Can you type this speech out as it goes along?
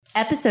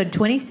Episode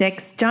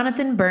 26,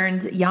 Jonathan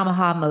Burns,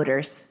 Yamaha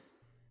Motors.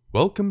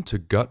 Welcome to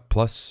Gut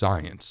Plus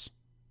Science.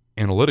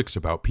 Analytics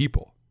about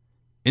people.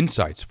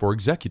 Insights for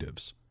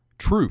executives.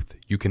 Truth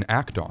you can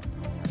act on.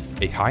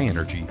 A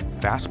high-energy,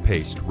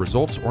 fast-paced,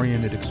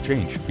 results-oriented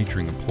exchange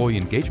featuring employee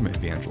engagement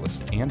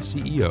evangelist and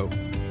CEO,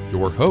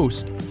 your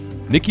host,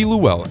 Nikki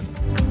Llewellyn.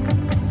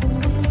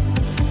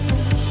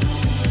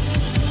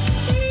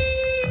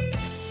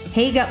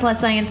 Hey Gut Plus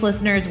Science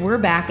listeners, we're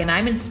back and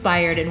I'm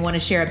inspired and want to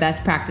share a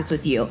best practice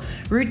with you.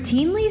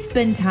 Routinely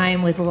spend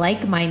time with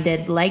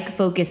like-minded,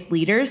 like-focused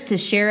leaders to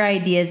share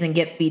ideas and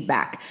get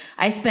feedback.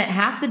 I spent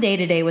half the day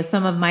today with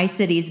some of my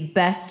city's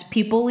best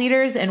people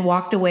leaders and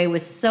walked away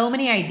with so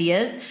many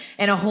ideas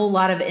and a whole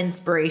lot of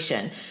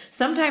inspiration.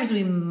 Sometimes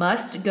we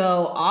must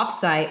go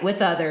offsite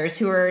with others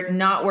who are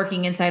not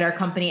working inside our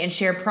company and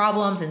share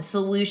problems and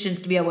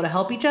solutions to be able to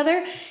help each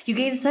other. You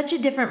gain such a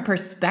different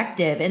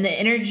perspective, and the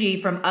energy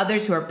from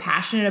others who are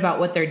passionate about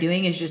what they're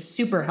doing is just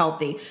super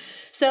healthy.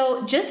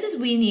 So just as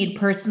we need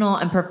personal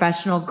and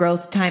professional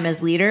growth time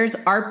as leaders,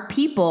 our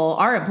people,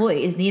 our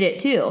employees need it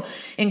too.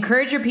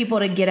 Encourage your people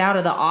to get out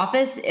of the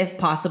office if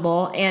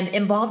possible and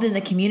involved in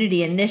the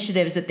community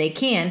initiatives that they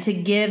can to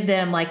give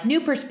them like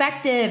new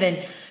perspective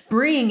and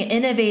bring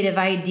innovative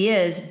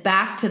ideas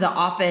back to the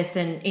office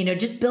and,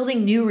 just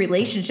building new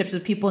relationships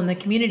with people in the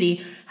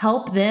community,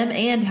 help them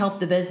and help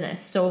the business.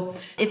 So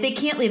if they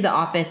can't leave the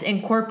office,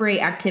 incorporate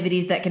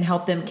activities that can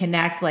help them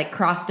connect like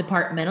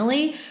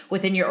cross-departmentally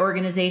within your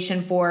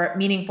organization for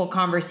meaningful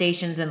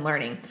conversations and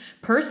learning.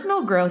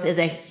 Personal growth is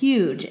a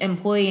huge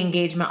employee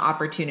engagement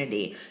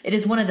opportunity. It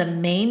is one of the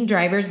main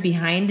drivers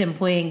behind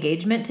employee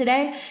engagement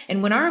today.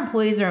 And when our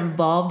employees are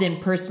involved in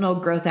personal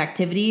growth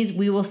activities,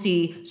 we will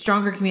see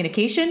stronger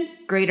communication,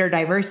 greater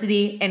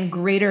diversity, and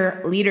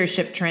greater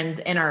leadership trends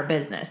in our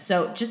business.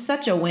 So just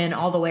such a win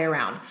all the way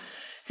around.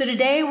 So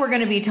today we're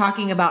going to be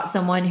talking about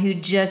someone who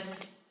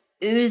just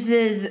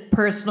oozes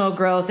personal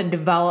growth and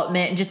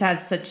development and just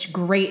has such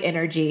great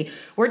energy.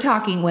 I'm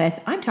talking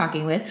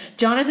with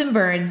Jonathan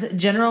Burns,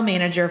 General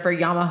Manager for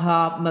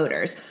Yamaha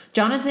Motors.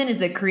 Jonathan is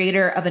the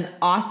creator of an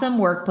awesome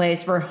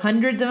workplace for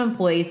hundreds of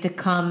employees to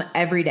come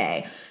every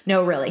day.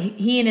 No, really.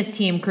 He and his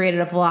team created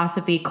a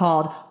philosophy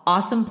called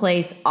Awesome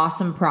Place,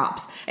 Awesome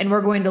Props. And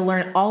we're going to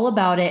learn all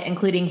about it,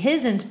 including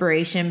his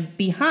inspiration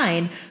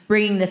behind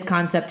bringing this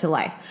concept to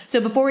life.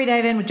 So before we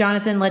dive in with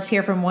Jonathan, let's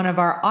hear from one of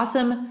our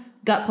awesome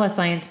Gut Plus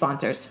Science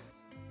sponsors.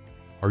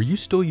 Are you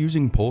still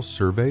using pulse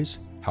surveys?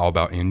 How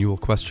about annual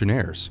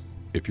questionnaires?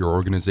 If your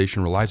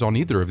organization relies on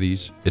either of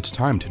these, it's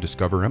time to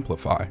discover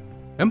Amplify.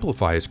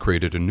 Amplify has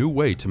created a new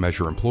way to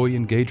measure employee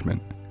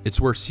engagement.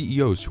 It's where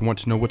CEOs who want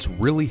to know what's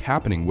really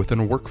happening within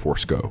a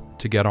workforce go,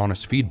 to get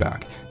honest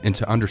feedback, and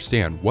to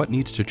understand what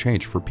needs to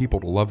change for people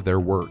to love their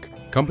work.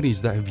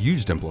 Companies that have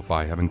used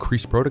Amplify have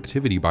increased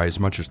productivity by as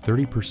much as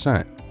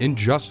 30% in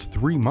just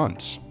 3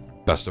 months.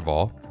 Best of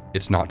all,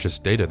 it's not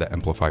just data that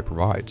Amplify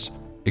provides.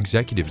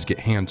 Executives get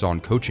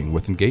hands-on coaching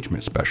with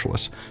engagement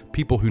specialists,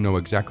 people who know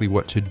exactly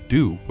what to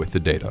do with the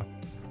data.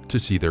 To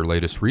see their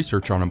latest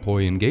research on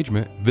employee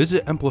engagement,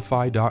 visit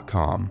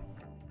amplify.com.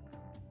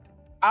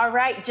 All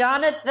right,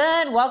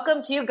 Jonathan,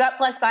 welcome to Gut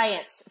Plus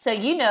Science. So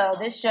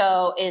this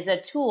show is a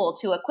tool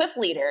to equip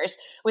leaders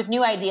with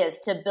new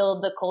ideas to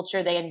build the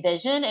culture they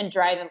envision and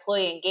drive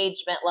employee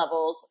engagement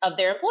levels of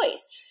their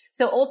employees.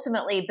 So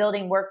ultimately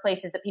building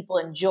workplaces that people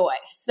enjoy.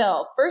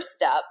 So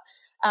first up,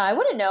 I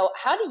want to know,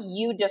 how do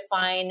you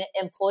define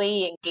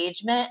employee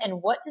engagement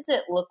and what does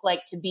it look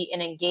like to be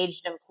an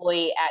engaged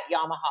employee at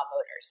Yamaha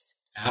Motors?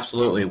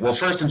 Absolutely. Well,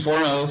 first and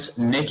foremost,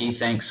 Nikki,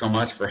 thanks so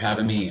much for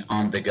having me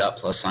on the Gut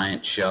Plus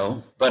Science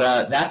show.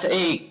 But that's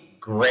a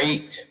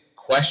great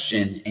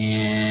question.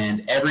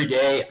 And every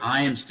day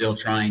I am still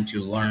trying to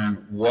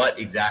learn what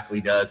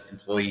exactly does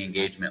employee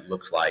engagement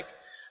looks like.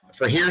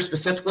 For here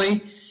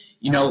specifically,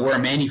 we're a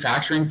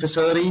manufacturing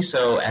facility.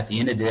 So at the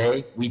end of the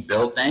day, we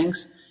build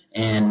things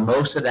and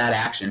most of that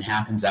action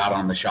happens out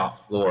on the shop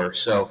floor.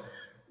 So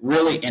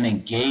really an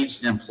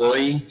engaged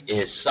employee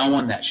is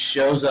someone that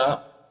shows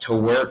up to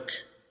work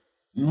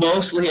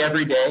mostly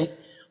every day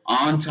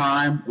on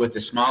time with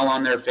a smile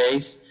on their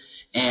face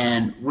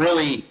and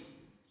really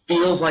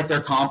feels like they're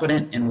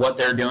competent in what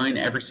they're doing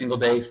every single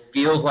day,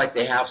 feels like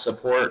they have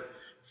support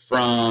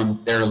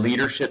from their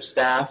leadership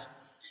staff.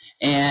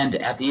 And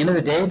at the end of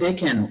the day, they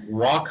can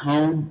walk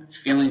home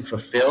feeling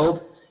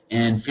fulfilled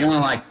and feeling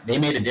like they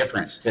made a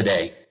difference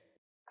today.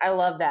 I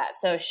love that.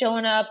 So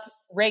showing up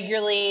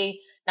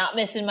regularly, not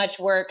missing much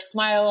work,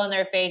 smile on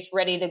their face,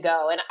 ready to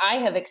go. And I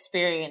have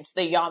experienced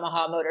the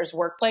Yamaha Motors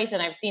workplace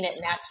and I've seen it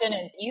in action.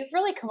 And you've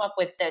really come up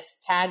with this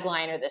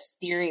tagline or this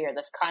theory or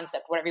this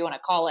concept, whatever you want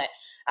to call it,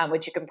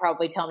 which you can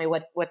probably tell me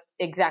what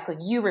exactly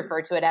you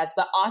refer to it as,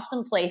 but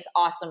awesome place,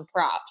 awesome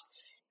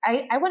props.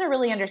 I want to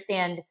really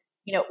understand,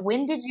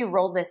 when did you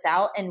roll this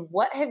out and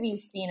what have you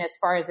seen as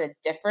far as a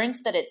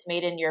difference that it's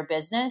made in your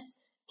business?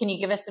 Can you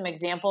give us some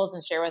examples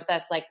and share with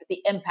us like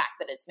the impact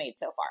that it's made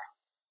so far?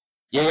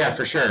 Yeah,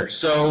 for sure.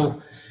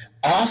 So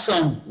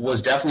awesome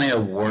was definitely a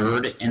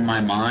word in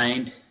my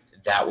mind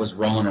that was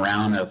rolling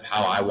around of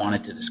how I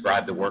wanted to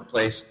describe the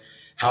workplace.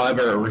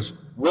 However, it was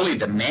really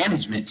the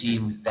management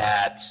team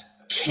that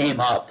came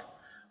up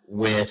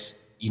with,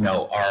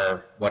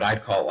 our, what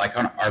I'd call like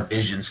our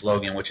vision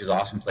slogan, which is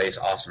awesome place,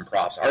 awesome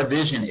props. Our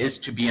vision is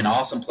to be an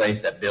awesome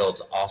place that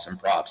builds awesome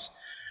props.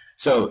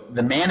 So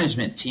the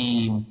management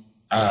team,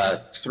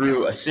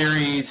 through a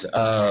series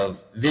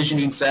of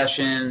visioning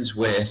sessions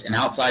with an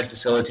outside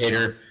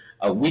facilitator,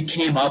 we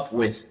came up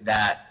with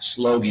that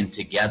slogan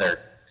together.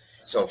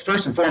 So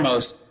first and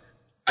foremost,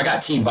 I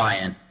got team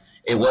buy-in.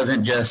 It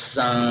wasn't just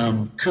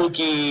some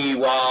kooky,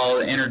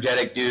 wild,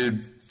 energetic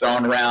dudes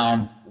throwing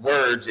around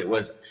words.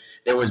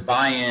 There was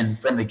buy-in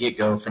from the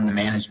get-go from the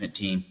management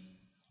team.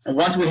 And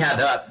once we had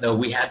that, though,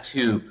 we had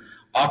to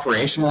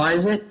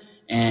operationalize it.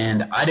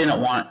 And I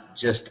didn't want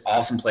just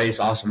awesome place,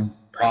 awesome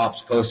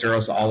props,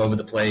 posters all over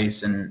the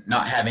place and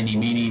not have any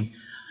meaning.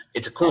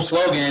 It's a cool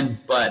slogan,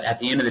 but at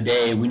the end of the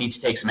day, we need to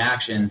take some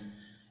action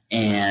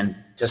and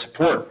to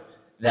support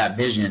that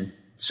vision.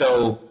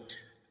 So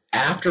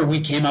after we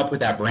came up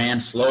with that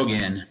brand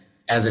slogan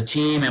as a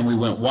team and we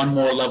went one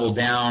more level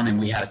down and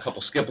we had a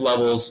couple skip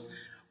levels,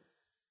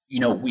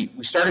 we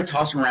started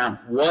tossing around,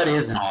 what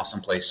is an awesome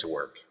place to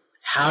work?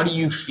 How do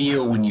you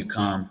feel when you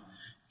come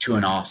to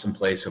an awesome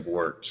place of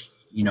work?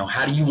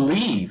 How do you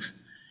leave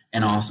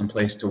an awesome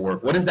place to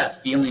work? What is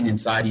that feeling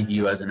inside of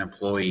you as an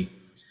employee?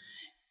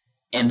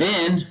 And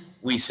then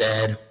we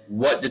said,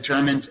 what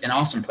determines an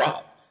awesome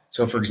prop?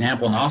 So for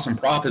example, an awesome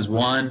prop is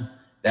one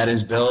that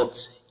is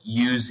built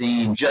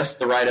using just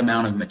the right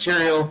amount of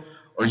material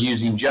or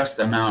using just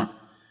the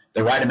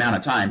right amount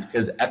of time.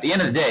 Because at the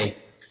end of the day,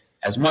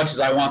 as much as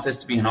I want this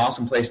to be an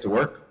awesome place to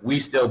work, we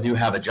still do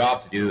have a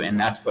job to do, and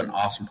that's putting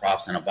awesome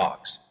props in a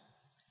box.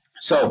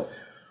 So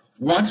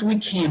once we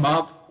came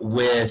up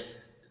with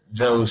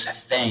those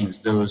things,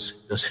 those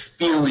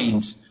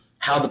feelings,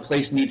 how the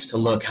place needs to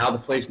look, how the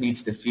place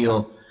needs to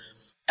feel,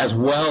 as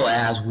well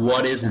as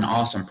what is an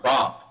awesome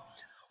prop,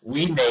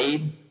 we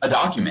made a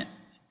document.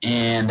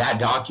 And that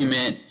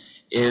document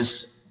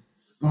is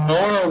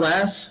more or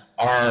less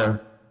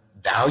our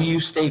value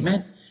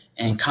statement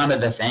and kind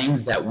of the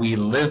things that we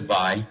live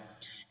by.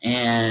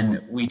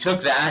 And we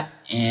took that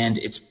and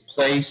it's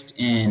placed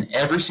in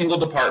every single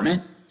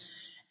department.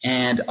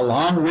 And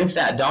along with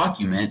that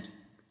document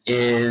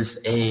is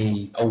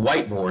a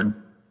whiteboard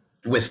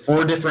with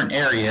 4 different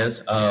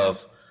areas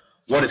of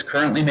what is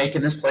currently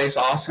making this place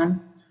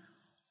awesome,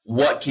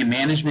 what can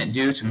management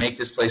do to make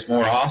this place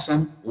more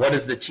awesome, what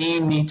does the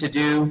team need to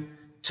do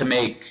to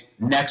make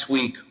next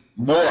week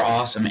more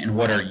awesome, and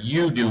what are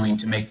you doing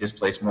to make this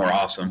place more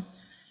awesome.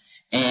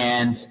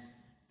 And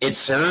it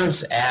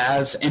serves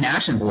as an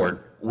action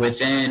board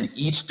within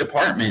each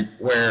department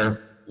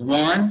where,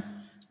 one,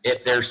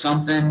 if there's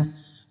something,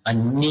 a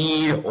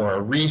need or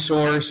a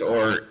resource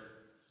or,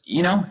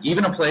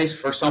 even a place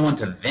for someone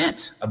to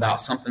vent about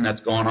something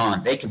that's going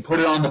on, they can put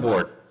it on the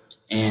board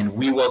and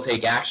we will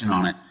take action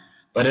on it.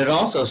 But it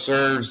also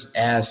serves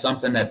as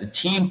something that the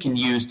team can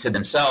use to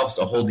themselves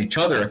to hold each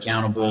other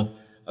accountable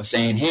of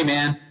saying, hey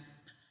man,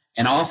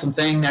 an awesome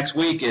thing next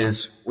week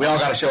is we all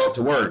got to show up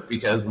to work,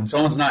 because when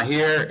someone's not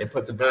here, it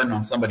puts a burden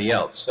on somebody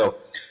else. So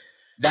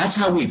that's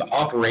how we've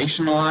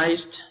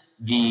operationalized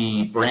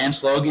the brand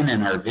slogan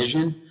and our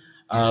vision.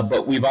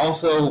 But we've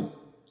also,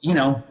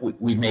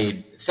 we've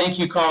made thank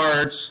you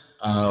cards.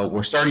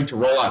 We're starting to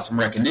roll out some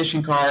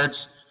recognition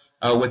cards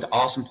with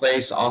awesome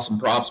place, awesome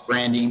props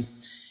branding.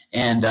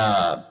 And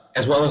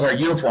as well as our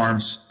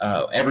uniforms,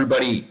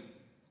 everybody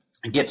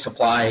gets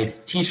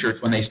supplied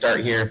T-shirts when they start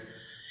here.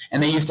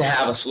 And they used to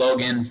have a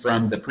slogan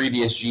from the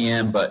previous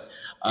GM, but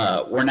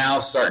we're now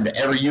starting to,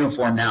 every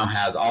uniform now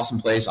has awesome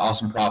place,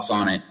 awesome props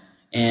on it.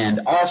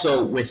 And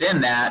also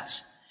within that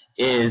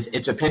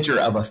it's a picture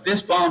of a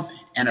fist bump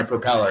and a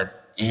propeller.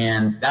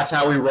 And that's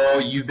how we roll.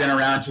 You've been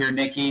around here,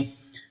 Nikki.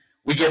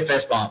 We get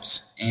fist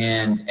bumps.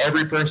 And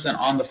every person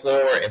on the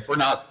floor, if we're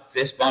not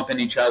fist bumping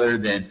each other,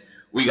 then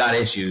we got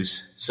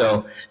issues.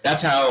 So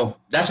that's how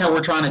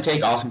we're trying to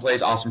take awesome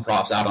place, awesome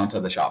props out onto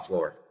the shop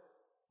floor.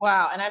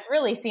 Wow. And I've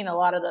really seen a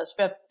lot of those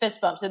fist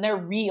bumps, and they're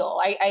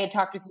real. I had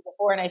talked with you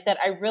before and I said,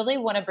 I really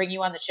want to bring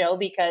you on the show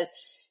because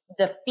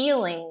the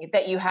feeling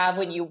that you have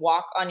when you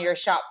walk on your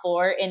shop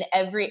floor in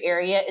every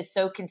area is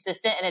so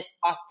consistent and it's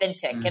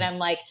authentic. Mm-hmm. And I'm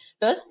like,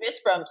 those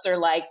fist bumps are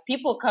like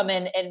people come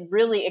in and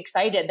really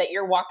excited that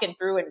you're walking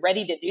through and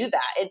ready to do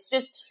that.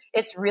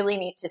 It's really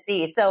neat to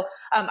see. So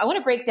I want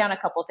to break down a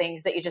couple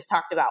things that you just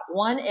talked about.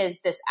 One is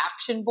this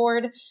action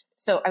board.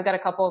 So I've got a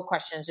couple of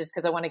questions just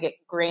because I want to get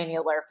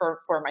granular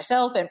for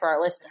myself and for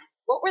our listeners.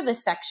 What were the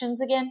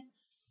sections again?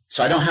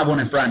 So I don't have one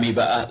in front of me,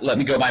 but let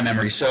me go by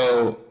memory.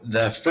 So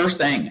the first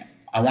thing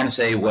I want to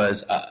say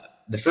was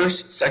the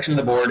first section of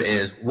the board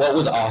is what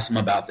was awesome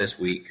about this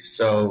week.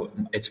 So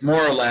it's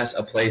more or less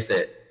a place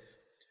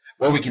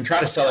where we can try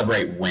to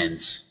celebrate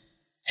wins.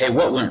 Hey,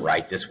 what went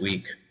right this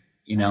week?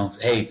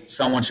 Hey,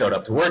 someone showed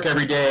up to work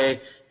every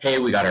day. Hey,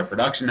 we got our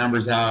production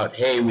numbers out.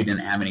 Hey, we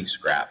didn't have any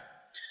scrap.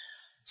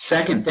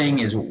 Second thing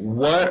is,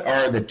 what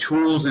are the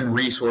tools and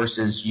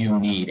resources you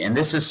need? And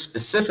this is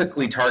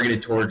specifically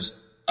targeted towards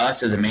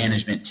us as a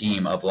management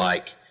team of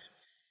like,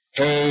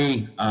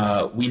 hey,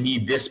 we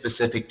need this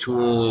specific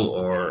tool,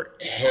 or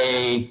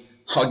hey,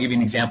 I'll give you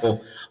an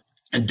example.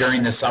 And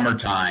during the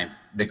summertime,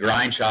 the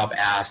grind shop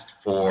asked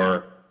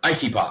for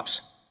icy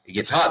pops. It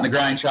gets hot in the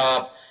grind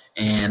shop,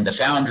 and the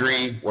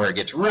foundry, where it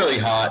gets really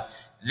hot,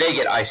 they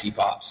get icy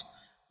pops.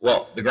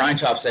 Well, the grind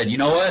shop said, you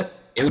know what?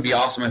 It would be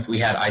awesome if we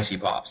had icy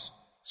pops.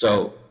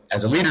 So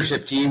as a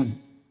leadership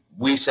team,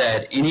 we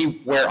said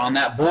anywhere on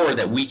that board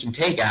that we can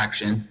take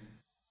action,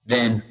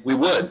 then we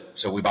would.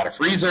 So we bought a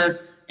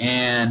freezer,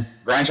 and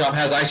grind shop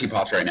has icy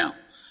pops right now.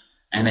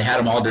 And they had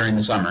them all during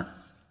the summer.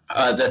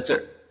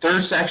 The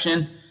third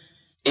section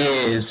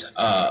is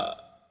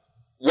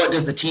what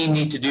does the team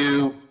need to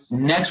do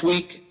next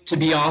week to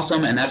be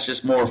awesome? And that's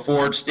just more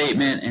forward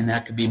statement, and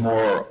that could be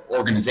more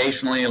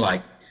organizationally,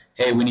 like,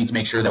 hey, we need to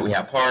make sure that we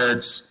have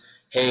parts.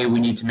 Hey, we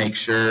need to make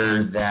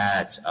sure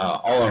that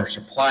all our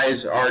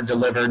supplies are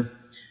delivered.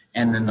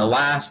 And then the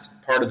last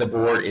part of the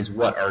board is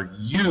what are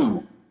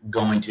you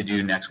going to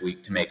do next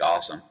week to make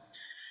awesome?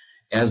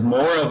 As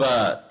more of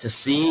a, to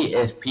see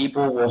if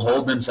people will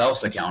hold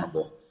themselves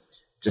accountable,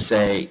 to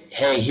say,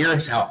 hey,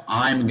 here's how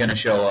I'm going to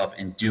show up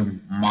and do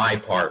my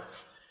part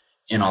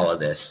in all of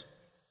this.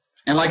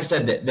 And like I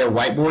said, they're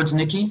whiteboards,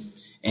 Nikki,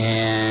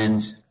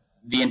 and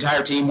the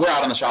entire team, we're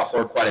out on the shop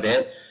floor quite a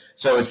bit.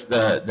 So it's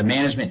the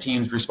management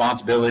team's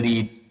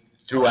responsibility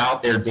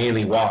throughout their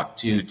daily walk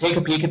to take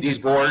a peek at these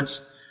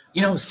boards,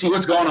 see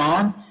what's going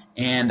on.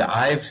 And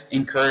I've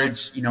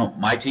encouraged,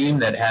 my team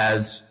that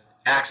has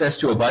access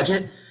to a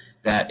budget,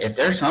 that if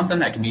there's something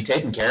that can be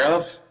taken care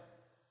of,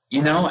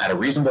 at a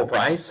reasonable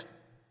price,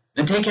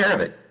 then take care of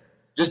it.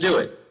 Just do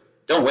it.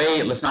 Don't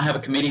wait. Let's not have a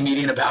committee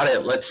meeting about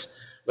it.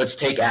 Let's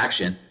take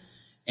action.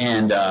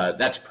 And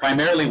that's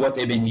primarily what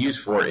they've been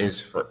used for, is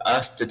for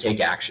us to take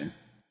action.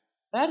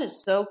 That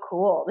is so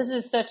cool. This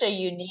is such a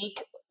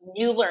unique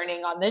new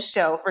learning on this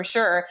show for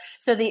sure.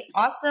 So the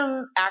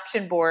awesome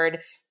action board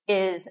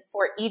is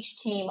for each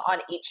team on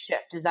each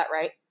shift. Is that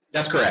right?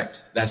 That's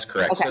correct.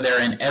 Okay. So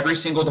they're in every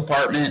single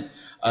department,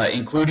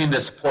 including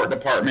the support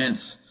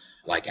departments,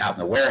 like out in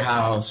the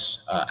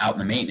warehouse, out in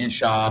the maintenance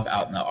shop,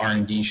 out in the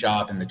R&D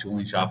shop, and the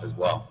tooling shop as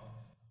well.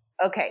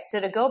 Okay, so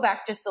to go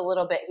back just a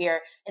little bit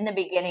here, in the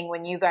beginning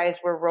when you guys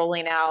were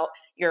rolling out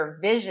your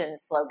vision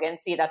slogan,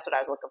 see, that's what I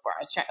was looking for. I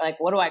was trying,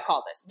 what do I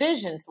call this?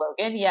 Vision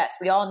slogan. Yes,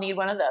 we all need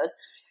one of those.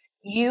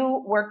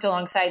 You worked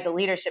alongside the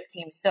leadership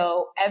team,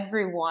 so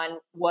everyone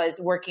was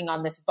working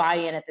on this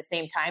buy-in at the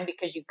same time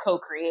because you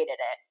co-created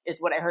it, is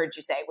what I heard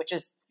you say, which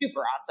is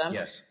super awesome.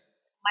 Yes.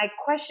 My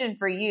question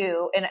for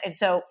you, and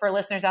so for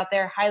listeners out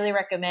there, highly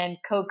recommend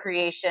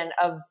co-creation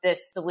of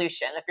this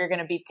solution. If you're going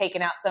to be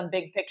taking out some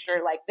big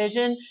picture like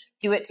vision,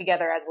 do it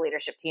together as a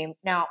leadership team.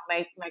 Now,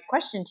 my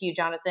question to you,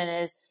 Jonathan,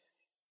 is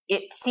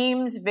it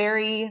seems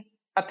very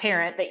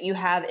apparent that you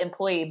have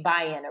employee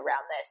buy-in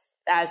around this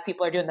as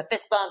people are doing the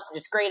fist bumps and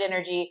just great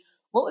energy.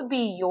 What would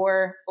be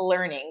your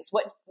learnings?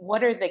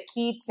 What are the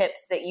key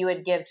tips that you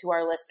would give to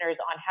our listeners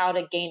on how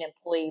to gain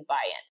employee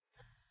buy-in?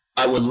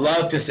 I would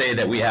love to say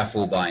that we have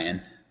full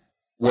buy-in.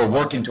 We're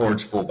working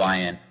towards full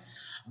buy-in.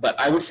 But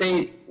I would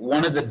say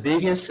one of the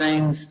biggest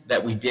things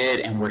that we did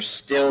and we're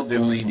still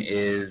doing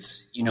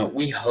is,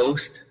 we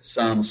host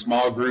some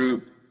small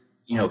group,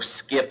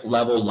 skip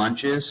level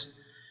lunches,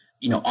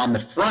 on the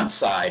front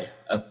side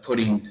of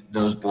putting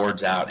those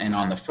boards out and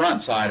on the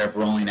front side of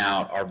rolling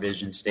out our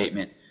vision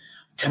statement,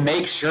 to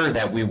make sure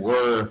that we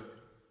were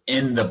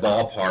in the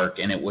ballpark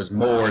and it was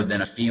more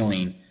than a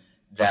feeling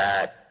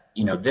that,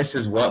 this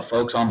is what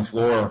folks on the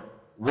floor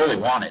really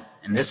wanted,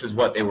 and this is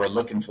what they were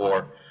looking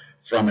for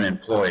from an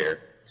employer.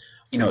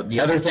 The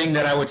other thing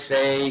that I would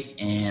say,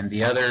 and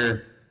the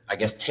other,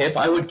 tip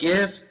I would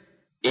give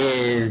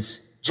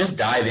is just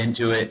dive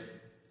into it.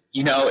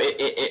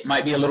 It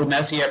might be a little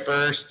messy at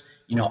first.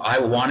 I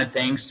wanted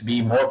things to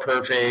be more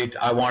perfect.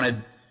 I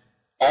wanted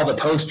all the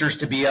posters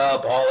to be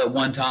up all at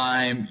one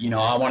time.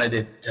 I wanted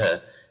it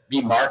to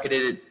be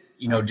marketed,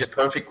 just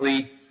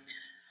perfectly.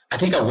 I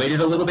think I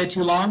waited a little bit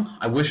too long.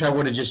 I wish I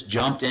would have just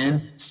jumped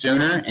in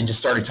sooner and just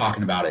started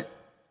talking about it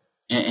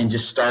and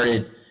just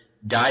started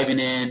diving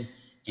in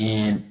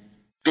and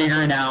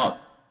figuring out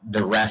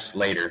the rest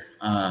later.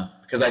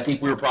 Because I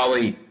think we were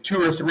probably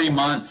 2 or 3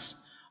 months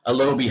a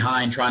little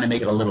behind trying to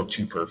make it a little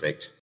too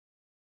perfect.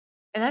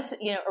 And that's,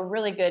 a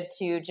really good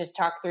to just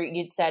talk through.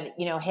 You'd said,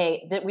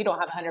 hey, that we don't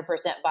have 100%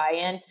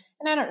 buy-in.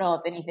 And I don't know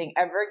if anything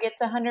ever gets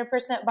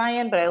 100%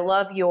 buy-in, but I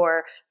love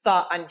your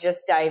thought on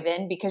just dive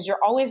in, because you're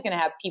always going to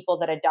have people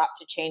that adopt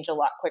to change a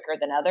lot quicker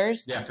than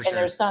others. Yeah, for and sure.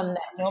 There's some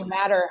that no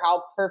matter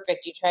how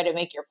perfect you try to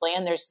make your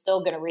plan, they're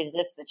still going to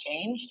resist the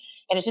change.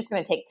 And it's just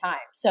going to take time.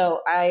 So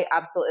I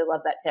absolutely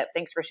love that tip.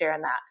 Thanks for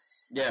sharing that.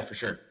 Yeah, for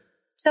sure.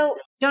 So,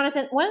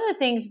 Jonathan, one of the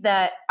things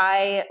that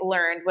I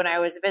learned when I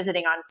was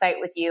visiting on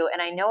site with you,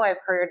 and I know I've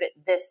heard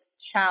this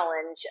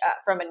challenge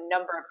from a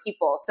number of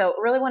people, so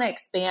really want to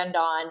expand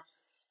on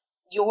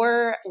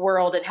your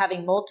world and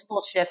having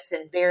multiple shifts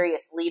and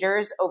various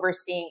leaders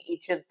overseeing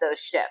each of those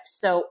shifts.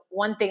 So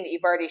one thing that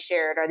you've already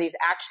shared are these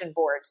action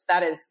boards.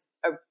 That is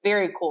a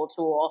very cool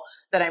tool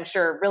that I'm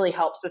sure really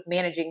helps with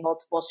managing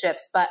multiple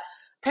shifts. But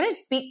kind of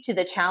speak to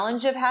the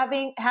challenge of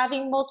having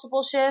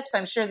multiple shifts.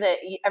 I'm sure that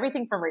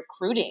everything from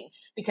recruiting,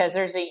 because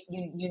there's a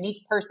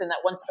unique person that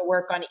wants to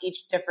work on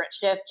each different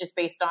shift just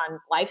based on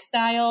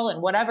lifestyle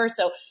and whatever.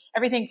 So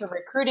everything from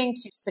recruiting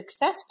to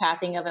success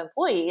pathing of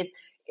employees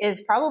is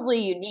probably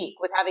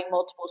unique with having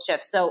multiple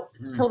shifts. So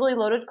totally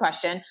loaded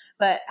question,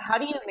 but how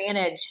do you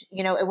manage,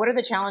 what are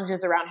the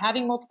challenges around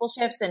having multiple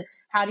shifts, and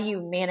how do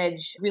you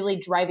manage really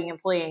driving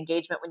employee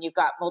engagement when you've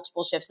got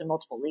multiple shifts and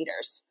multiple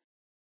leaders?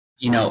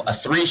 A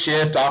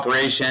 3-shift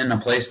operation, a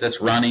place that's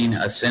running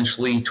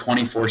essentially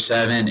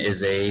 24/7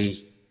 is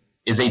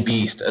a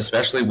beast,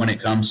 especially when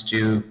it comes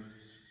to,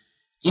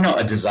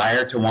 a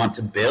desire to want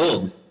to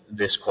build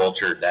this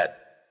culture that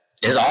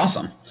is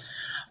awesome.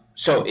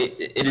 So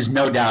it is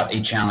no doubt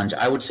a challenge.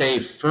 I would say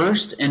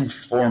first and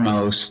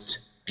foremost,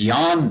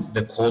 beyond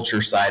the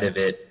culture side of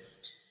it,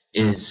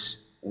 is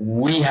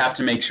we have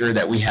to make sure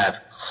that we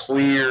have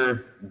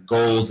clear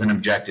goals and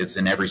objectives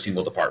in every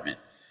single department.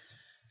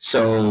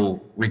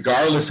 So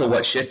regardless of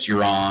what shift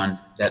you're on,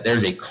 that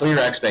there's a clear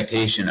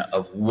expectation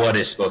of what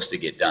is supposed to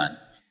get done.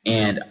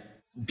 And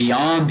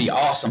beyond the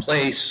awesome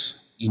place,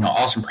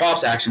 awesome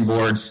props action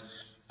boards,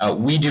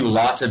 we do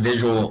lots of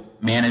visual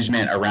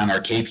management around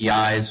our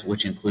KPIs,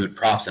 which include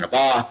props in a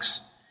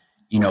box.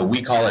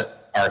 We call it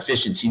our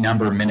efficiency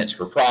number, minutes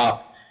per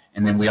prop.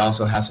 And then we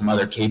also have some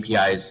other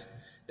KPIs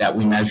that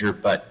we measure,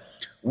 but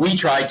we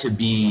try to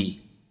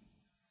be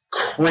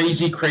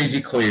crazy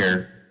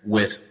clear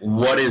with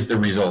what is the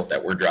result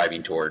that we're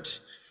driving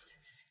towards.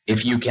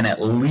 If you can at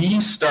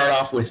least start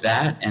off with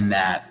that, and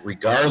that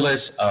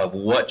regardless of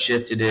what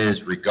shift it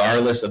is,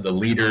 regardless of the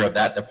leader of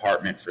that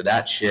department for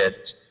that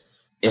shift,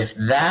 if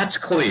that's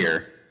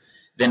clear,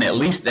 then at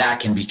least that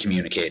can be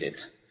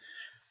communicated.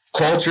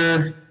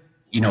 Culture,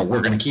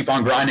 we're going to keep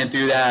on grinding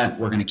through that.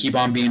 We're going to keep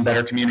on being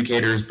better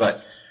communicators,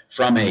 but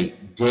from a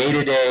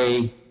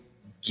day-to-day,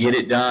 get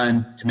it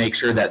done to make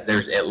sure that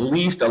there's at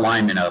least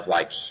alignment of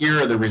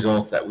here are the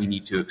results that we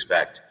need to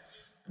expect,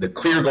 the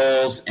clear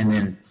goals, and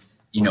then,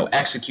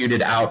 execute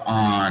it out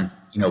on,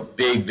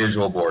 big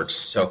visual boards.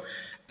 So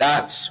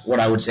that's what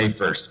I would say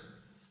first.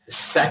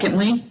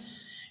 Secondly,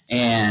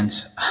 and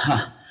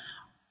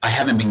I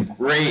haven't been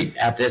great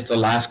at this the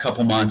last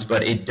couple months,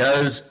 but it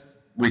does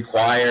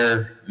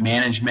require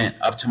management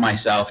up to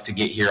myself to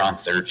get here on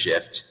third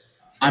shift.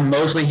 I'm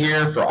mostly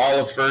here for all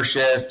of first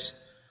shift,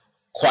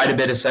 quite a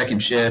bit of second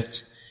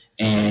shift,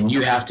 and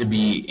you have to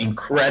be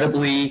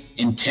incredibly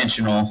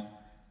intentional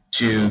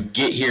to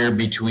get here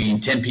between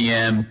 10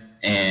 p.m.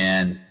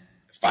 and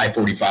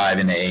 5:45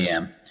 in the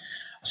a.m.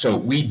 So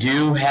we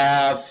do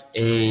have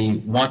a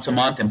once a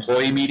month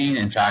employee meeting.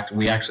 In fact,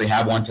 we actually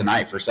have one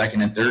tonight for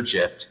second and third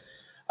shift.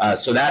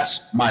 So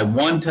that's my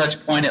one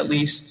touch point at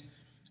least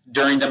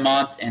during the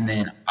month, and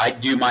then I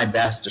do my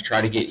best to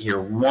try to get here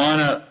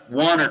one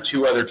or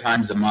two other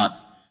times a month,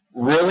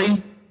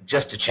 really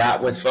just to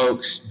chat with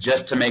folks,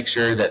 just to make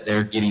sure that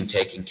they're getting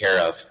taken care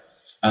of.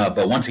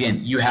 But once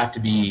again, you have to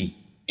be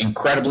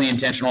incredibly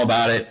intentional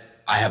about it.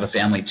 I have a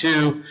family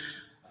too.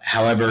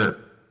 However,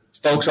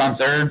 folks on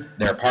third,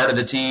 they're part of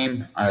the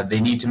team. They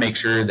need to make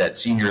sure that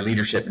senior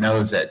leadership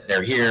knows that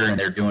they're here and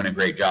they're doing a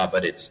great job,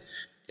 but it's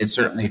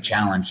certainly a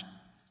challenge.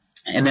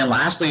 And then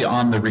lastly,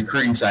 on the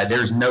recruiting side,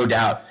 there's no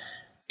doubt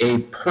a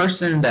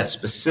person that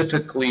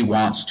specifically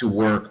wants to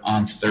work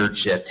on third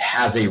shift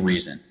has a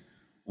reason.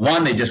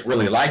 One, they just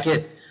really like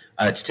it.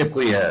 It's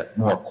typically a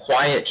more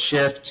quiet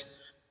shift.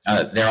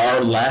 There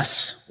are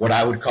less what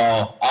I would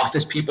call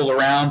office people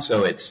around,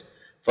 so it's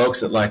folks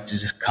that like to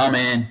just come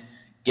in,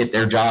 get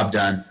their job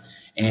done.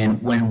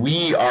 And when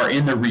we are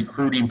in the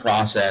recruiting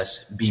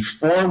process,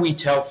 before we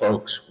tell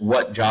folks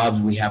what jobs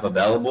we have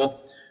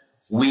available,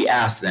 we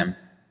ask them,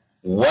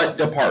 what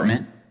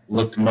department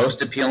looked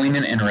most appealing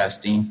and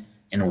interesting,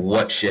 and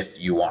what shift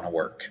you want to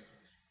work?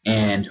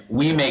 And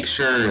we make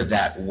sure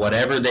that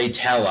whatever they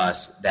tell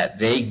us, that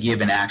they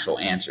give an actual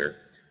answer.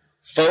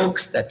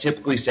 Folks that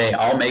typically say,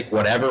 I'll make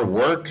whatever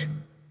work,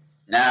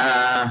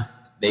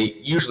 they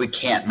usually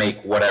can't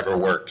make whatever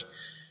work.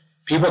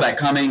 People that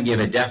come in give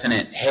a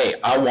definite, hey,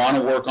 I want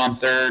to work on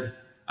third.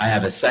 I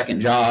have a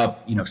second job,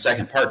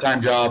 second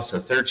part-time job, so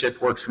third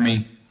shift works for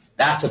me.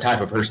 That's the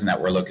type of person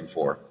that we're looking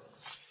for.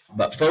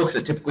 But folks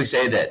that typically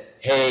say that,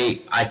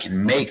 hey, I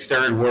can make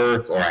third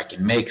work or I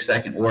can make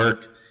second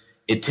work,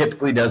 it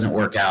typically doesn't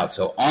work out.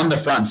 So on the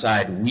front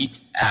side, we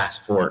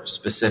ask for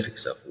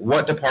specifics of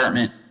what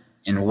department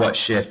and what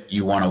shift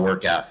you want to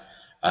work out,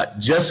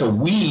 just so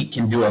we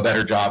can do a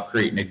better job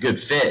creating a good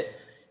fit,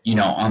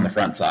 on the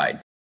front side.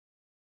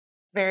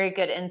 Very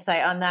good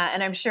insight on that.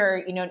 And I'm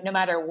sure, no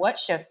matter what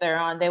shift they're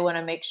on, they want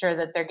to make sure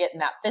that they're getting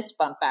that fist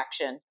bump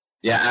action.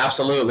 Yeah,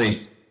 absolutely.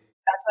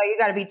 That's why you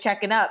got to be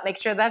checking up, make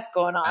sure that's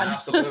going on.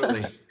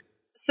 Absolutely.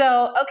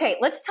 So, okay,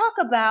 let's talk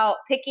about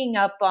picking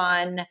up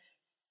on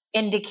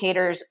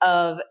indicators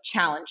of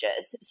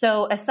challenges.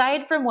 So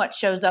aside from what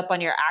shows up on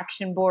your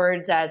action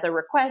boards as a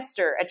request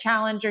or a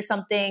challenge or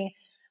something,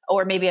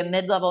 or maybe a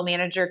mid-level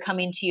manager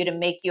coming to you to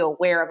make you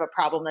aware of a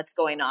problem that's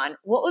going on,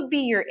 what would be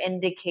your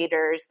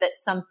indicators that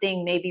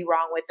something may be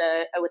wrong with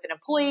an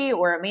employee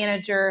or a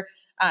manager?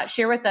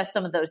 Share with us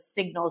some of those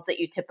signals that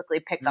you typically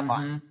pick up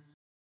on.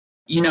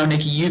 You know,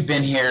 Nikki, you've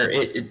been here.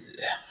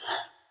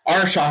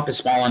 Our shop is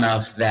small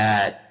enough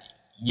that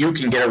you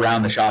can get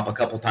around the shop a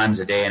couple times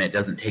a day and it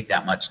doesn't take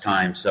that much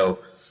time. So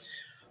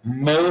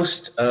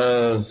most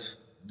of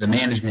the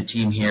management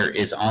team here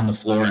is on the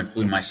floor,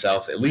 including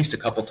myself, at least a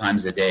couple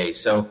times a day.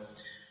 So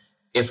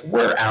if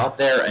we're out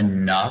there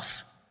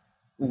enough,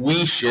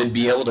 we should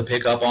be able to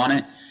pick up on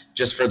it,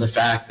 just for the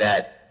fact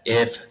that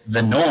if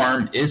the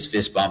norm is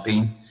fist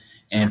bumping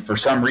and for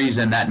some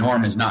reason that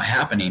norm is not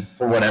happening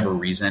for whatever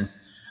reason,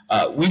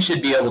 we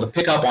should be able to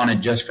pick up on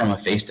it just from a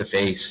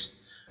face-to-face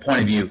point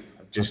of view.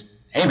 Just,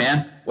 hey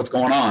man, what's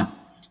going on?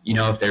 You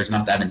know, if there's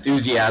not that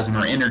enthusiasm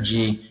or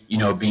energy, you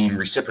know, being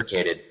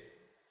reciprocated.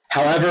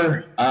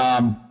 However,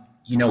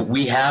 you know,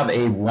 we have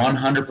a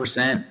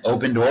 100%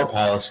 open door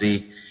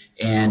policy,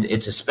 and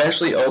it's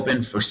especially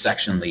open for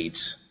section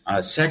leads.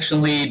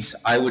 Section leads,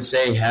 I would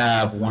say,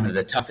 have one of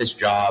the toughest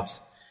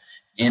jobs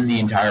in the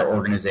entire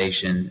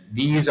organization.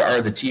 These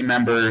are the team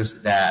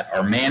members that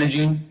are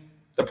managing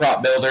the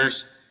prop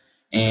builders,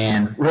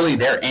 and really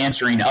they're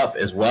answering up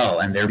as well,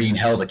 and they're being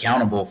held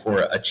accountable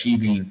for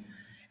achieving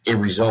a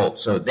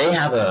result. So they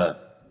have a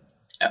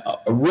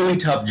really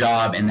tough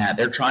job in that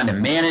they're trying to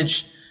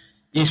manage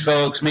these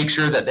folks, make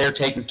sure that they're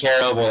taken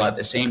care of while at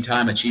the same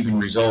time achieving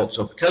results.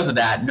 So because of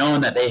that, knowing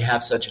that they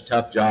have such a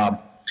tough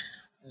job,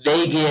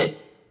 they get,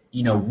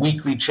 you know,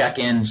 weekly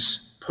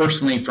check-ins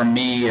personally from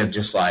me of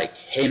just like,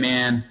 hey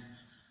man,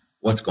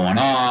 what's going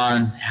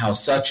on?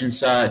 How's such and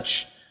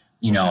such?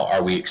 You know,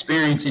 are we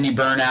experiencing any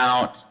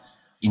burnout?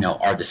 You know,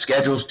 are the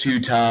schedules too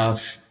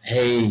tough?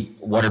 Hey,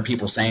 what are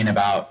people saying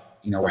about,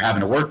 you know, we're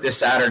having to work this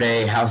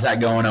Saturday. How's that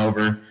going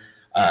over?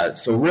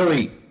 So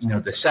really, you know,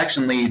 the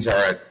section leads are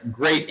a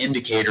great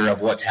indicator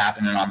of what's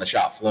happening on the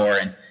shop floor.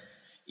 And,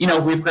 you know,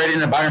 we've created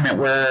an environment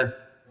where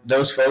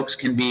those folks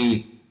can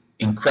be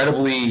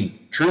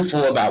incredibly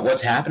truthful about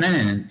what's happening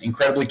and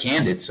incredibly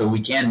candid. So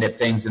we can nip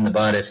things in the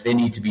bud if they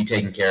need to be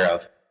taken care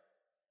of.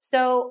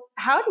 So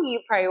how do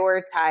you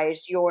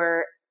prioritize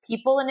your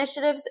people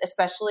initiatives,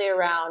 especially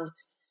around,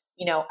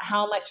 you know,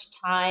 how much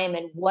time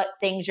and what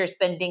things you're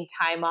spending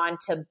time on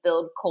to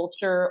build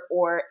culture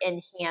or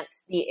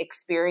enhance the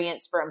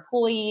experience for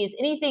employees,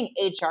 anything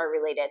HR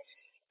related?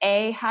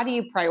 How do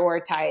you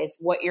prioritize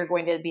what you're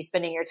going to be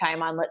spending your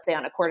time on, let's say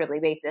on a quarterly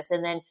basis?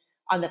 And then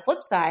on the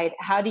flip side,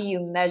 how do you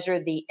measure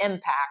the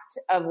impact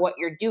of what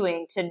you're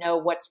doing to know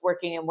what's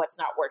working and what's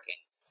not working?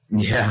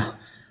 Yeah.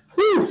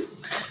 Whew.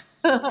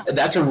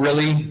 That's a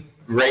really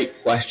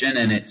great question.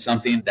 And it's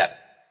something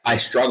that I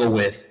struggle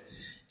with,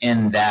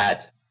 in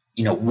that,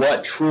 you know,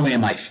 what truly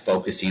am I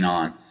focusing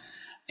on?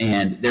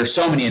 And there's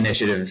so many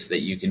initiatives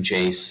that you can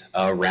chase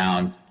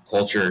around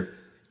culture,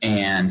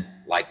 and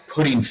like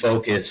putting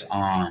focus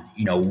on,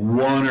 you know,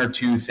 one or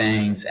two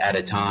things at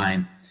a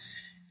time,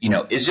 you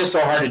know, is just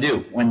so hard to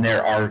do when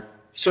there are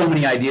so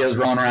many ideas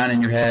rolling around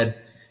in your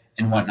head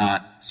and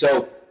whatnot.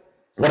 So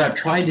what I've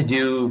tried to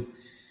do,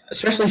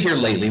 especially here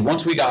lately,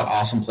 once we got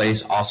Awesome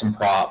Place, Awesome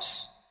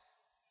Props,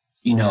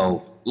 you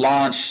know,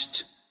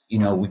 launched, you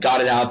know, we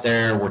got it out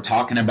there, we're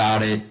talking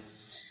about it,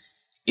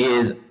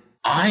 is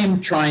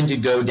I'm trying to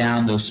go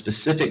down those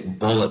specific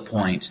bullet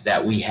points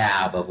that we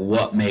have of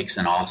what makes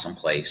an awesome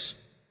place.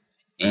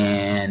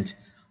 And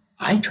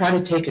I try to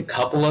take a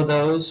couple of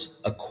those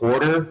a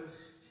quarter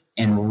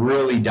and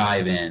really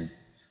dive in.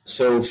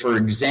 So for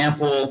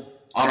example,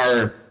 on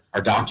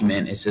our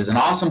document, it says an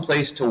awesome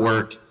place to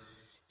work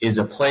is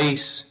a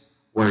place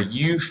where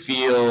you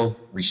feel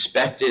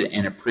respected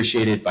and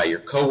appreciated by your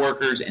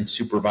coworkers and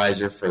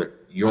supervisor for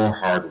your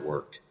hard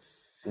work.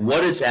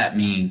 What does that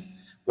mean?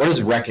 What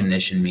does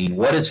recognition mean?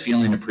 What does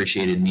feeling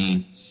appreciated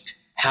mean?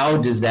 How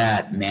does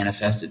that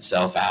manifest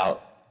itself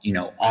out, you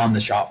know, on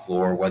the shop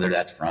floor, whether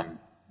that's from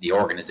the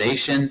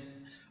organization,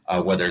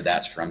 whether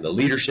that's from the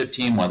leadership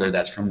team, whether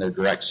that's from their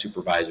direct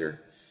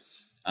supervisor.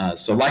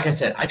 So like I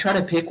said, I try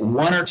to pick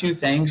one or two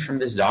things from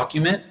this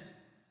document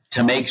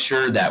to make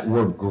sure that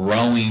we're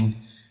growing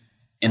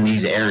in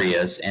these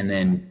areas, and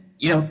then,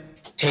 you know,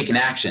 taking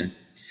action.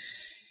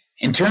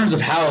 In terms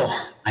of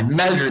how I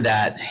measure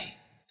that,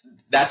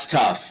 that's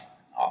tough.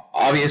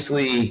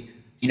 Obviously,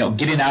 you know,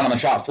 getting out on the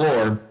shop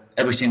floor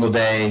every single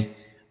day,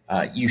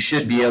 you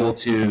should be able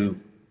to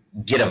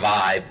get a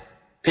vibe,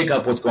 pick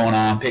up what's going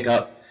on, pick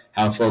up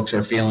how folks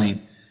are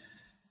feeling.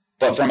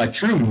 But from a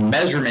true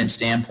measurement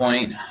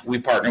standpoint, we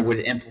partner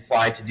with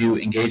Amplify to do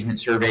engagement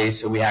surveys.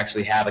 So we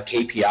actually have a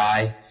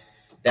KPI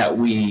that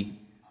we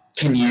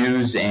can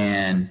use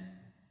and,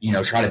 you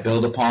know, try to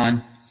build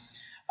upon.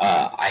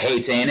 I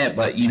hate saying it,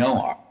 but, you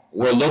know,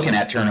 we're looking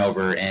at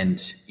turnover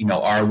and, you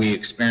know, are we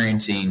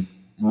experiencing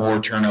more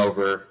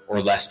turnover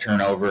or less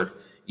turnover,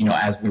 you know,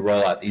 as we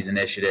roll out these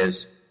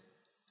initiatives.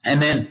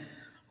 And then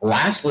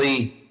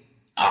lastly,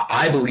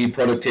 I believe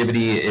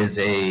productivity is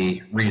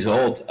a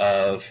result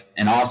of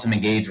an awesome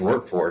engaged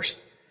workforce.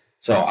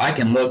 So I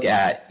can look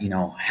at,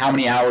 how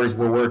many hours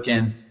we're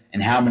working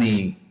and how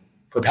many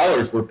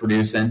propellers we're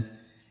producing.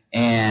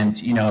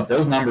 And, if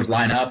those numbers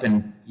line up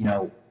and,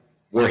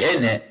 we're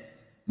hitting it,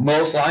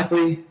 most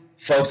likely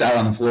folks out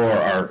on the floor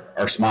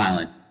are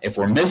smiling. If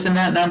we're missing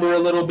that number a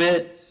little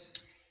bit,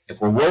 if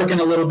we're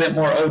working a little bit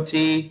more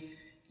OT,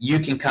 you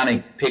can kind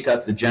of pick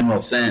up the general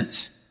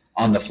sense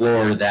on the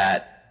floor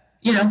that,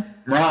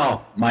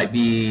 morale might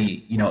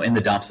be, in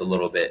the dumps a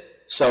little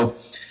bit. So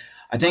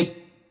I think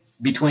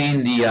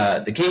between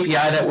the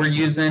KPI that we're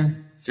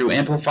using through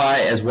Amplify,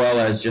 as well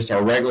as just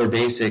our regular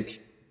basic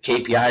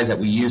KPIs that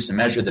we use to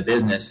measure the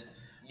business,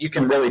 you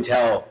can really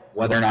tell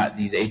whether or not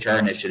these HR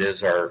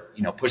initiatives are,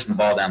 pushing the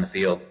ball down the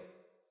field.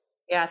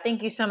 Yeah,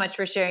 thank you so much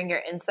for sharing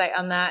your insight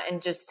on that.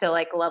 And just to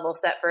level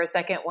set for a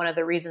second, one of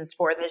the reasons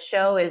for this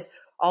show is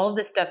all of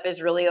this stuff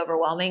is really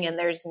overwhelming and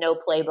there's no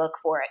playbook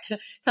for it.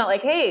 It's not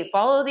like, hey,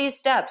 follow these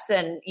steps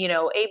and,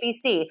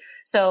 ABC.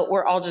 So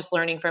we're all just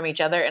learning from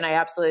each other. And I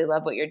absolutely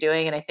love what you're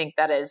doing. And I think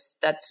that's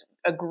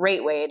a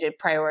great way to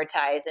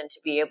prioritize and to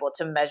be able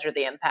to measure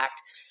the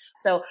impact.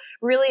 So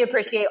really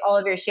appreciate all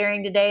of your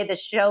sharing today. The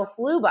show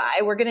flew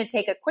by. We're going to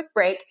take a quick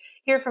break,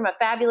 hear from a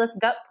fabulous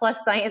Gut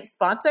Plus Science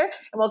sponsor, and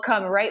we'll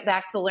come right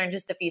back to learn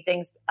just a few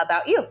things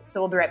about you. So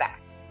we'll be right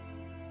back.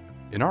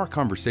 In our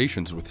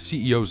conversations with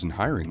CEOs and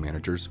hiring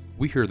managers,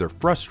 we hear they're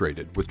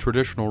frustrated with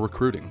traditional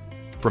recruiting.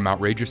 From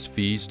outrageous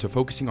fees to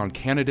focusing on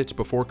candidates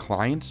before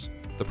clients,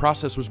 the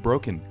process was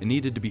broken and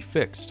needed to be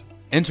fixed.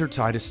 Enter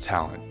Titus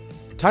Talent.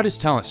 Titus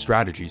Talent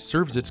Strategies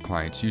serves its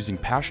clients using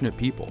passionate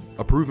people,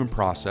 a proven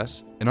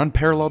process, and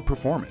unparalleled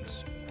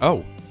performance.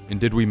 Oh, and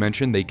did we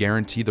mention they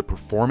guarantee the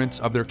performance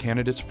of their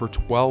candidates for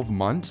 12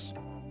 months?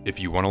 If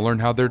you want to learn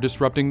how they're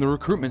disrupting the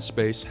recruitment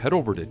space, head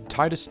over to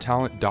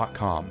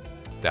titustalent.com.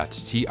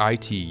 That's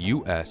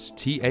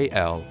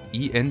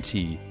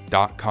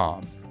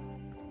TITUSTALENT.com.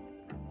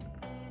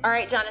 All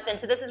right, Jonathan.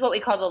 So this is what we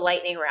call the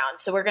lightning round.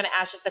 So we're going to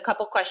ask just a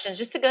couple questions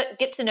just to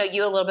get to know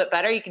you a little bit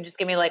better. You can just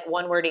give me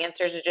one-word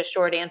answers or just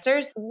short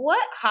answers.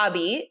 What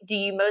hobby do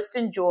you most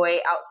enjoy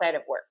outside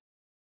of work?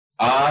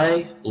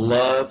 I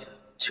love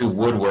to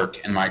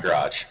woodwork in my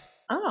garage.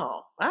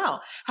 Oh,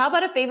 wow. How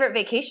about a favorite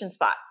vacation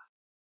spot?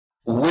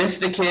 With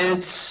the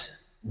kids,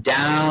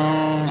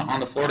 down on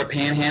the Florida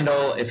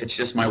Panhandle. If it's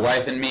just my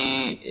wife and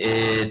me,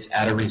 it's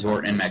at a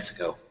resort in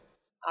Mexico.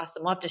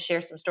 Awesome. We'll have to share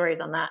some stories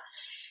on that.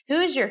 Who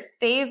is your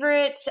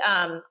favorite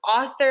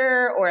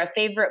author or a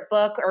favorite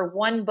book or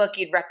one book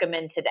you'd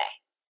recommend today?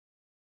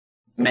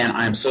 Man,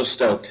 I'm so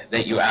stoked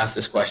that you asked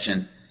this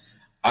question.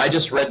 I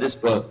just read this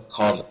book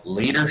called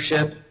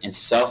Leadership and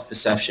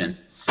Self-Deception,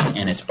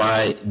 and it's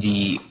by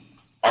the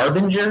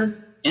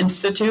Arbinger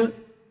Institute,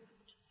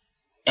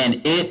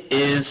 and it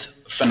is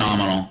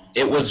phenomenal.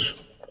 It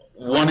was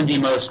one of the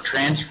most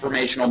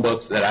transformational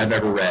books that I've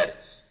ever read,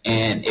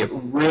 and it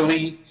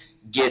really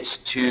gets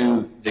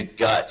to the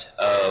gut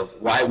of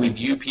why we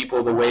view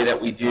people the way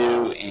that we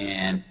do,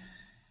 and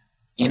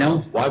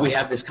why we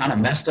have this kind of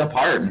messed up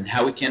heart, and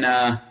how we can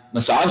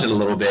massage it a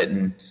little bit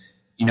and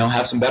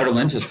have some better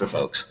lenses for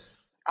folks.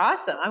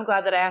 Awesome. I'm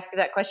glad that I asked you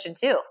that question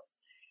too.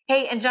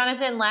 Hey, and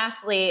Jonathan,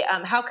 lastly,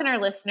 how can our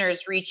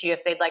listeners reach you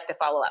if they'd like to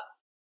follow up?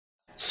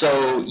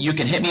 So you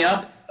can hit me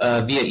up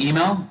via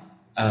email,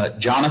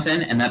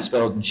 Jonathan, and that's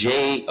spelled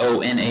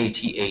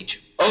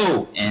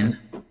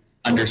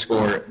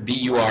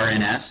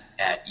JONATHON_BURNS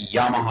at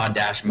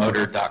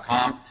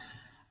yamaha-motor.com.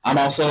 I'm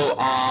also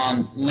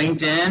on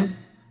LinkedIn.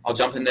 I'll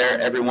jump in there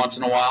every once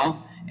in a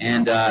while.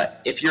 And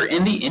if you're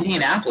in the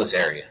Indianapolis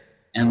area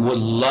and would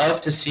love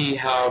to see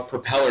how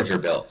propellers are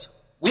built,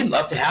 we'd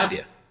love to have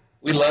you.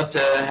 We'd love to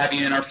have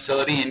you in our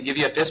facility and give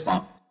you a fist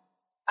bump.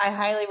 I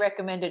highly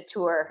recommend a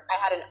tour. I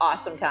had an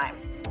awesome time.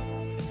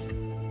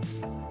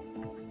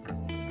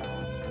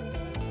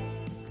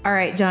 All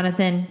right,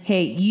 Jonathan.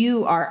 Hey,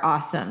 you are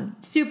awesome.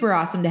 Super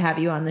awesome to have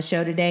you on the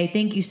show today.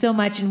 Thank you so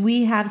much. And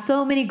we have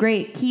so many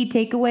great key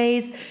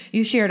takeaways.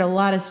 You shared a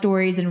lot of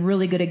stories and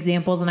really good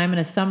examples, and I'm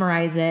going to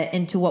summarize it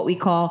into what we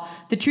call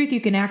the truth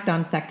you can act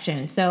on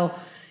section. So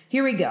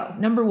here we go.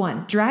 Number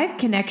 1, drive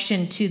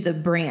connection to the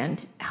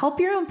brand.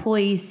 Help your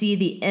employees see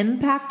the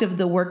impact of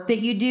the work that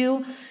you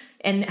do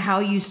and how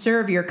you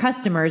serve your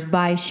customers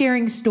by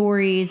sharing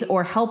stories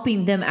or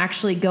helping them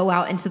actually go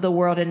out into the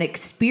world and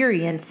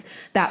experience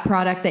that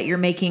product that you're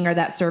making or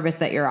that service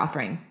that you're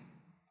offering.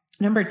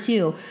 Number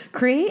 2,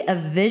 create a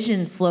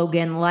vision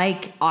slogan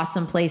like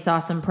awesome place,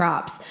 awesome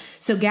props.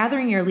 So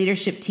gathering your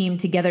leadership team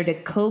together to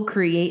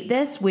co-create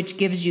this, which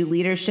gives you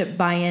leadership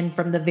buy-in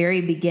from the very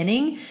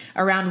beginning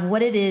around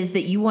what it is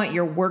that you want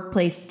your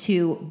workplace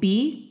to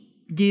be,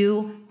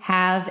 do,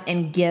 have,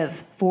 and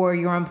give for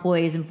your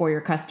employees and for your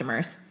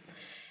customers.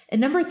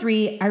 And number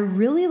 3, I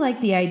really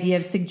like the idea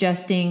of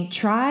suggesting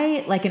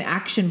try like an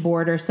action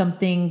board or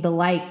something the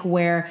like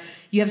where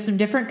you have some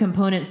different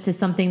components to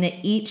something that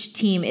each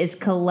team is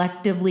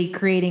collectively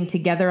creating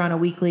together on a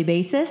weekly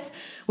basis,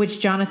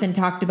 which Jonathan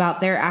talked about.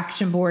 Their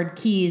action board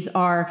keys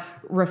are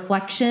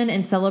reflection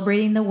and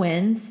celebrating the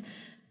wins,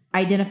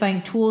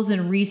 identifying tools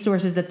and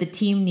resources that the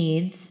team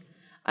needs,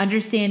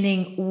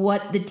 understanding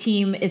what the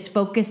team is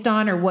focused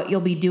on or what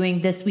you'll be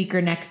doing this week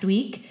or next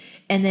week,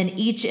 and then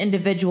each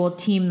individual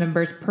team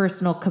member's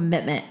personal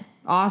commitment.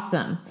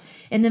 Awesome.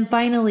 And then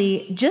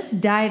finally, just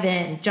dive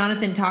in.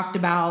 Jonathan talked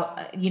about,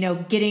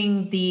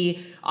 getting the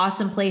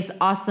awesome place,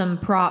 awesome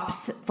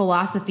props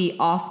philosophy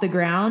off the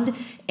ground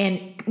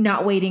and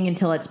not waiting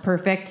until it's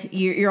perfect.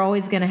 You're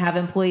always going to have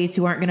employees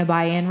who aren't going to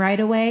buy in right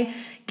away.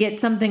 Get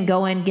something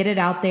going, get it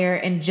out there,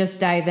 and just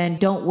dive in.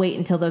 Don't wait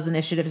until those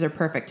initiatives are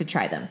perfect to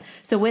try them.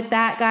 So with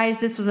that, guys,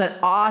 this was an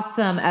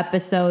awesome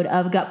episode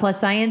of Gut Plus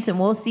Science, and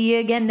we'll see you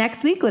again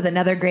next week with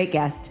another great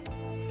guest.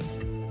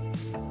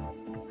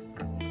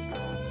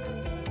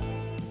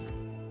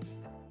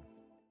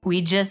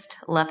 We just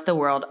left the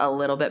world a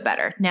little bit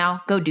better.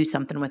 Now go do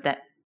something with it.